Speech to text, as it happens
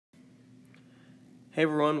Hey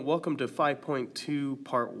everyone, welcome to 5.2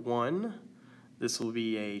 part 1. This will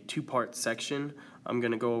be a two-part section. I'm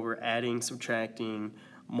going to go over adding, subtracting,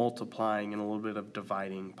 multiplying, and a little bit of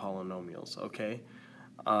dividing polynomials, okay?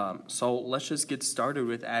 So let's just get started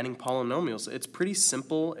with adding polynomials. It's pretty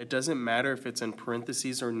simple. It doesn't matter if it's in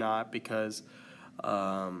parentheses or not because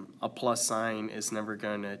a plus sign is never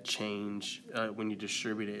going to change when you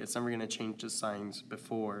distribute it. It's never going to change the signs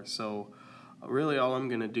before. So really all I'm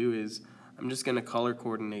going to do is I'm just going to color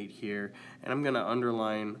coordinate here, and I'm going to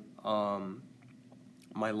underline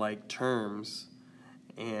my like terms,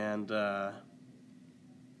 and let's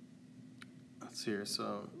see here,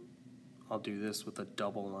 so I'll do this with a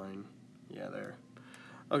double line. Yeah, there.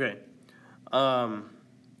 Okay.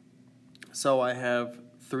 So I have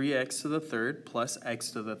 3x to the third plus x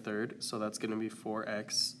to the third, so that's going to be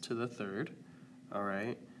 4x to the third. All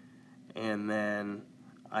right. And then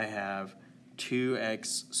I have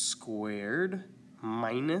 2x squared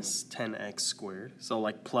minus 10x squared. So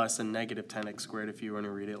like plus and negative 10x squared if you want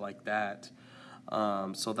to read it like that.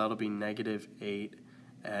 So that'll be negative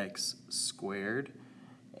 8x squared.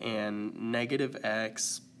 And negative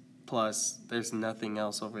x plus, there's nothing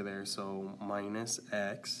else over there, so minus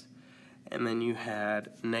x. And then you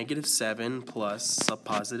had negative 7 plus a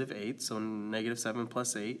positive 8, so negative 7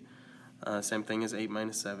 plus 8. Same thing as 8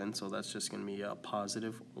 minus 7, so that's just going to be a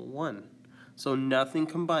positive 1. So nothing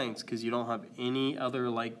combines because you don't have any other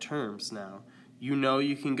like terms now. You know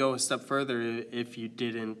you can go a step further if you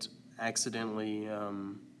didn't accidentally,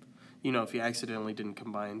 if you accidentally didn't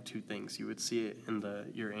combine two things. You would see it in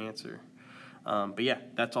your answer. But yeah,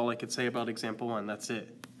 that's all I could say about example 1. That's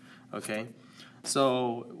it. Okay?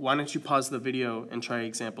 So why don't you pause the video and try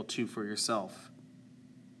example 2 for yourself.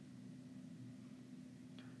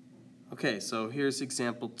 Okay, so here's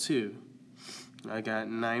example 2. I got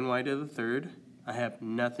 9y to the third. I have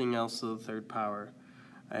nothing else to the third power.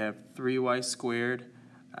 I have 3y squared.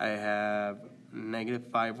 I have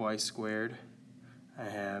negative 5y squared. I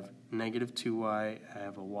have negative 2y. I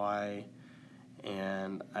have a y.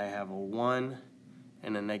 And I have a 1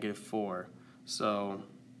 and a negative 4. So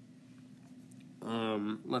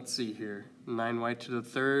let's see here. 9y to the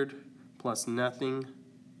third plus nothing.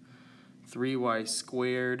 3y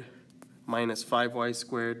squared minus 5y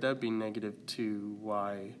squared, that'd be negative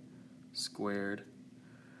 2y squared.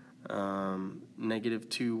 Negative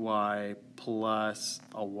 2y plus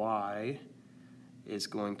a y is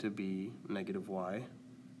going to be negative y.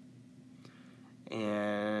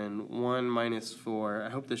 And 1 minus 4, I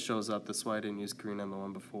hope this shows up, that's why I didn't use green on the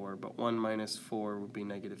one before, but 1 minus 4 would be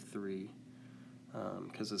negative 3,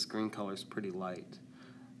 because this green color is pretty light.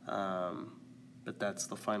 But that's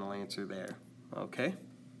the final answer there, okay?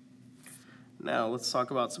 Now let's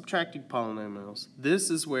talk about subtracting polynomials.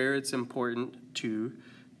 This is where it's important to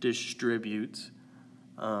distribute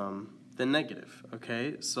the negative,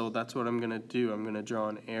 okay? So that's what I'm going to do. I'm going to draw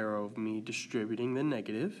an arrow of me distributing the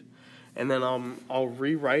negative, and then I'll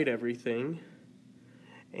rewrite everything,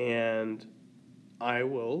 and I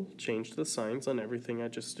will change the signs on everything I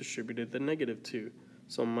just distributed the negative to.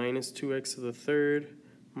 So minus 2x to the third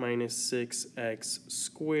minus 6x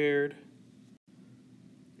squared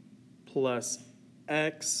plus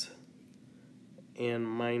x and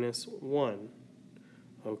minus 1.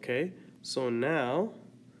 Okay, so now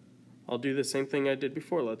I'll do the same thing I did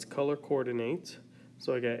before. Let's color coordinate.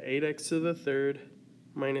 So I got 8x to the third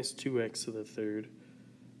minus 2x to the third.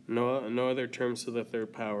 No other terms to the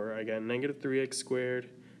third power. I got negative 3x squared,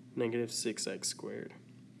 negative 6x squared.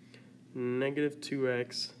 Negative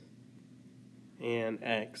 2x and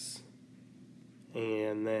x.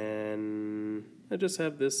 And then I just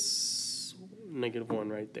have this negative 1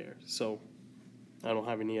 right there. So I don't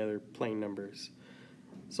have any other plain numbers.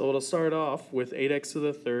 So it'll start off with 8x to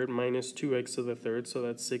the third minus 2x to the third, so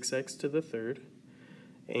that's 6x to the third.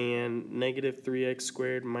 And negative 3x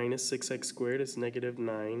squared minus 6x squared is negative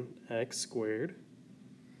 9x squared.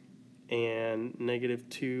 And negative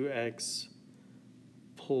 2x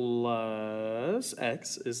plus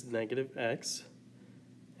x is negative x.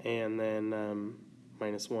 And then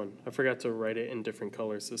minus 1. I forgot to write it in different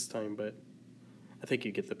colors this time, but I think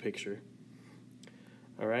you get the picture.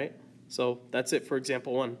 All right, so that's it for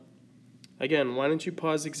example 1. Again, why don't you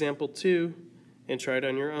pause example 2 and try it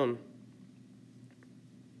on your own.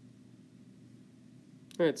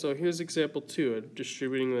 All right, so here's example 2. I'm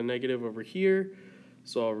distributing the negative over here,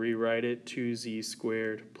 so I'll rewrite it 2z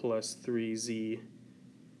squared plus 3z,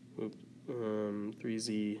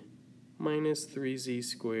 3z minus 3z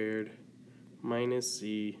squared minus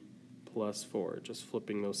z plus 4, just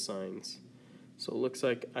flipping those signs. So it looks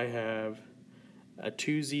like I have a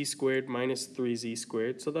 2z squared minus 3z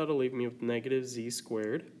squared, so that'll leave me with negative z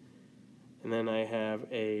squared. And then I have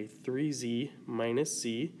a 3z minus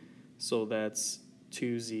z, so that's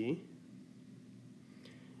 2z.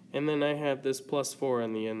 And then I have this plus 4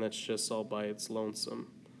 on the end that's just all by its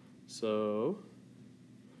lonesome. So,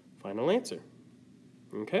 final answer.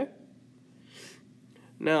 Okay?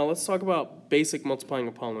 Now, let's talk about basic multiplying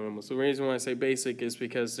of polynomials. The reason why I say basic is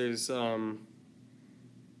because there's not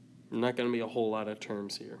going to be a whole lot of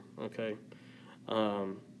terms here. Okay?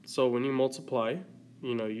 So when you multiply,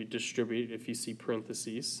 you distribute if you see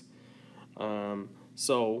parentheses.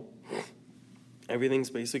 So everything's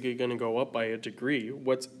basically going to go up by a degree.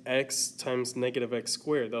 What's x times negative x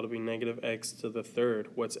squared? That'll be negative x to the third.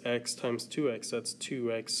 What's x times 2x? That's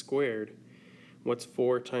 2x squared. What's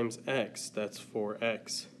 4 times x? That's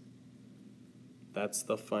 4x. That's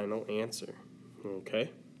the final answer. Okay?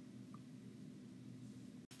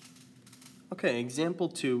 Okay, example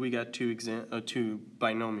 2, we got two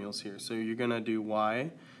binomials here. So you're going to do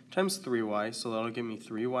y times 3y, so that'll give me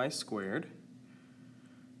 3y squared.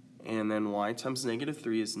 And then y times negative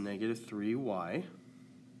 3 is negative 3y.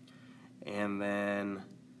 And then,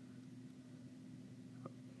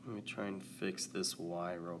 let me try and fix this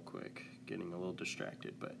y real quick. Getting a little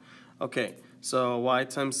distracted, but okay. So y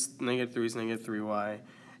times negative 3 is negative 3y.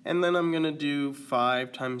 And then I'm going to do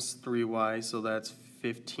 5 times 3y, so that's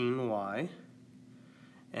 15y.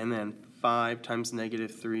 And then 5 times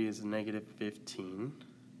negative 3 is negative 15.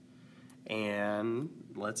 And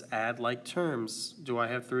let's add like terms. Do I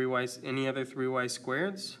have any other 3y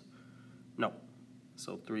squareds? No.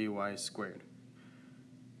 So 3y squared.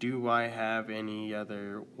 Do I have any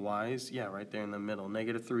other y's? Yeah, right there in the middle.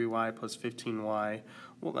 Negative 3y plus 15y.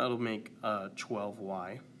 Well, that'll make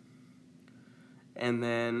 12y. And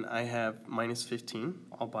then I have minus 15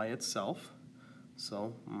 all by itself.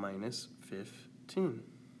 So minus 15.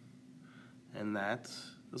 And that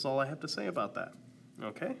is all I have to say about that.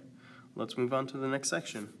 Okay, let's move on to the next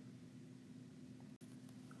section.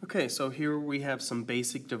 Okay, so here we have some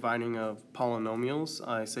basic dividing of polynomials.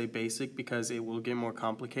 I say basic because it will get more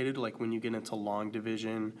complicated, like when you get into long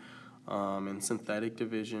division and synthetic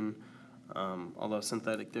division, although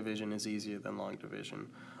synthetic division is easier than long division.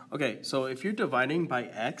 Okay, so if you're dividing by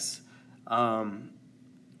x,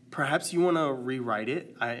 perhaps you want to rewrite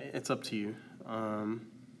it. It's up to you,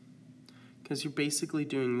 because you're basically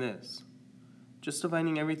doing this, just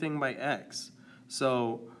dividing everything by x.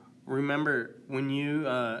 So remember, when you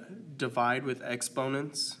divide with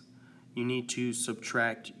exponents, you need to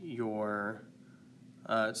subtract the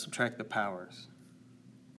powers.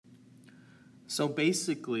 So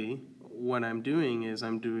basically, what I'm doing is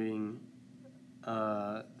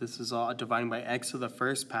this is all dividing by x to the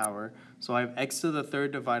first power. So I have x to the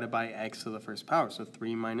third divided by x to the first power. So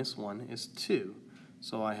 3 minus 1 is 2.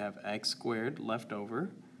 So I have x squared left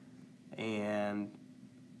over. And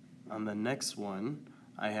on the next one,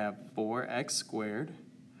 I have 4x squared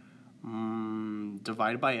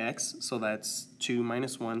divided by x, so that's 2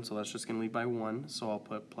 minus 1, so that's just going to leave by 1, so I'll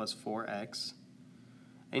put plus 4x.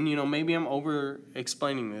 And, maybe I'm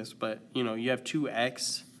over-explaining this, but, you have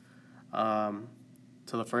 2x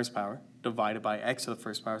to the first power divided by x to the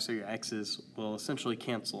first power, so your x's will essentially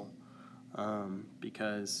cancel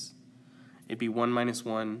because it'd be 1 minus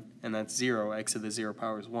 1, and that's 0. X to the 0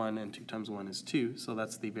 power is 1, and 2 times 1 is 2, so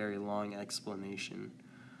that's the very long explanation.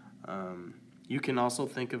 You can also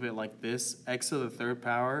think of it like this. X to the third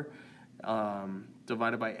power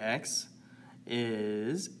divided by x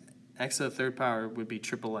is, x to the third power would be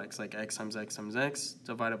triple x, like x times x times x,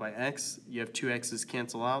 divided by x. You have two x's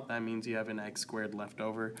cancel out. That means you have an x squared left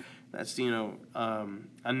over. That's,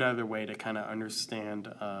 another way to kind of understand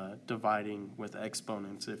dividing with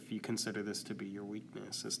exponents, if you consider this to be your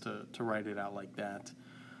weakness, is to write it out like that.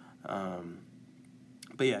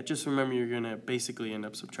 But yeah, just remember you're going to basically end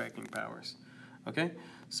up subtracting powers. Okay,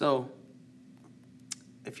 so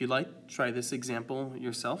if you'd like, try this example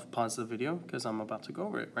yourself. Pause the video because I'm about to go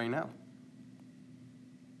over it right now.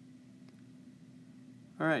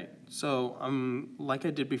 All right, so like I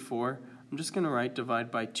did before, I'm just going to write divide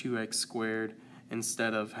by 2x squared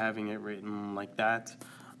instead of having it written like that,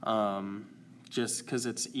 just because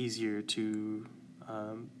it's easier to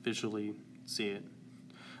visually see it.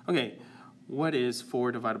 Okay, what is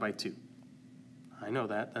 4 divided by 2? I know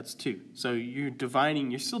that's 2. So you're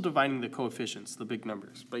still dividing the coefficients, the big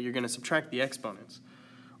numbers, but you're going to subtract the exponents.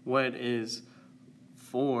 What is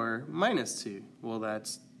 4 minus 2? Well,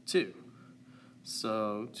 that's 2.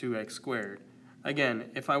 So 2x squared.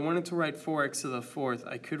 Again, if I wanted to write 4x to the fourth,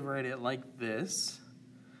 I could write it like this,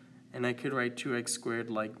 and I could write 2x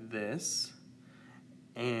squared like this,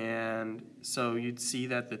 And so you'd see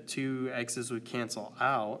that the two x's would cancel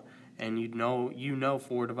out, and you know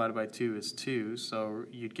 4 divided by 2 is 2, so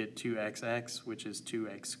you'd get 2xx, which is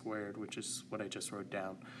 2x squared, which is what I just wrote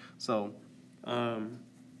down. So,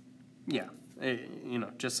 yeah,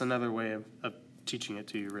 just another way of teaching it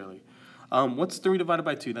to you, really. What's 3 divided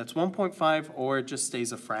by 2? That's 1.5, or it just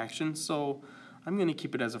stays a fraction, so I'm going to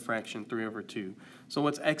keep it as a fraction, 3 over 2. So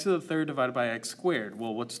what's x to the third divided by x squared?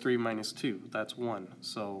 Well, what's 3 minus 2? That's 1.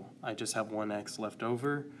 So I just have 1x left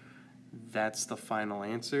over. That's the final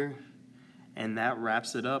answer. And that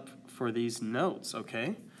wraps it up for these notes,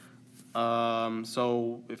 okay?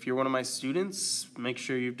 So if you're one of my students, make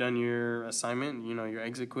sure you've done your assignment, your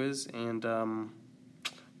exit quiz, and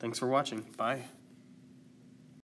thanks for watching. Bye.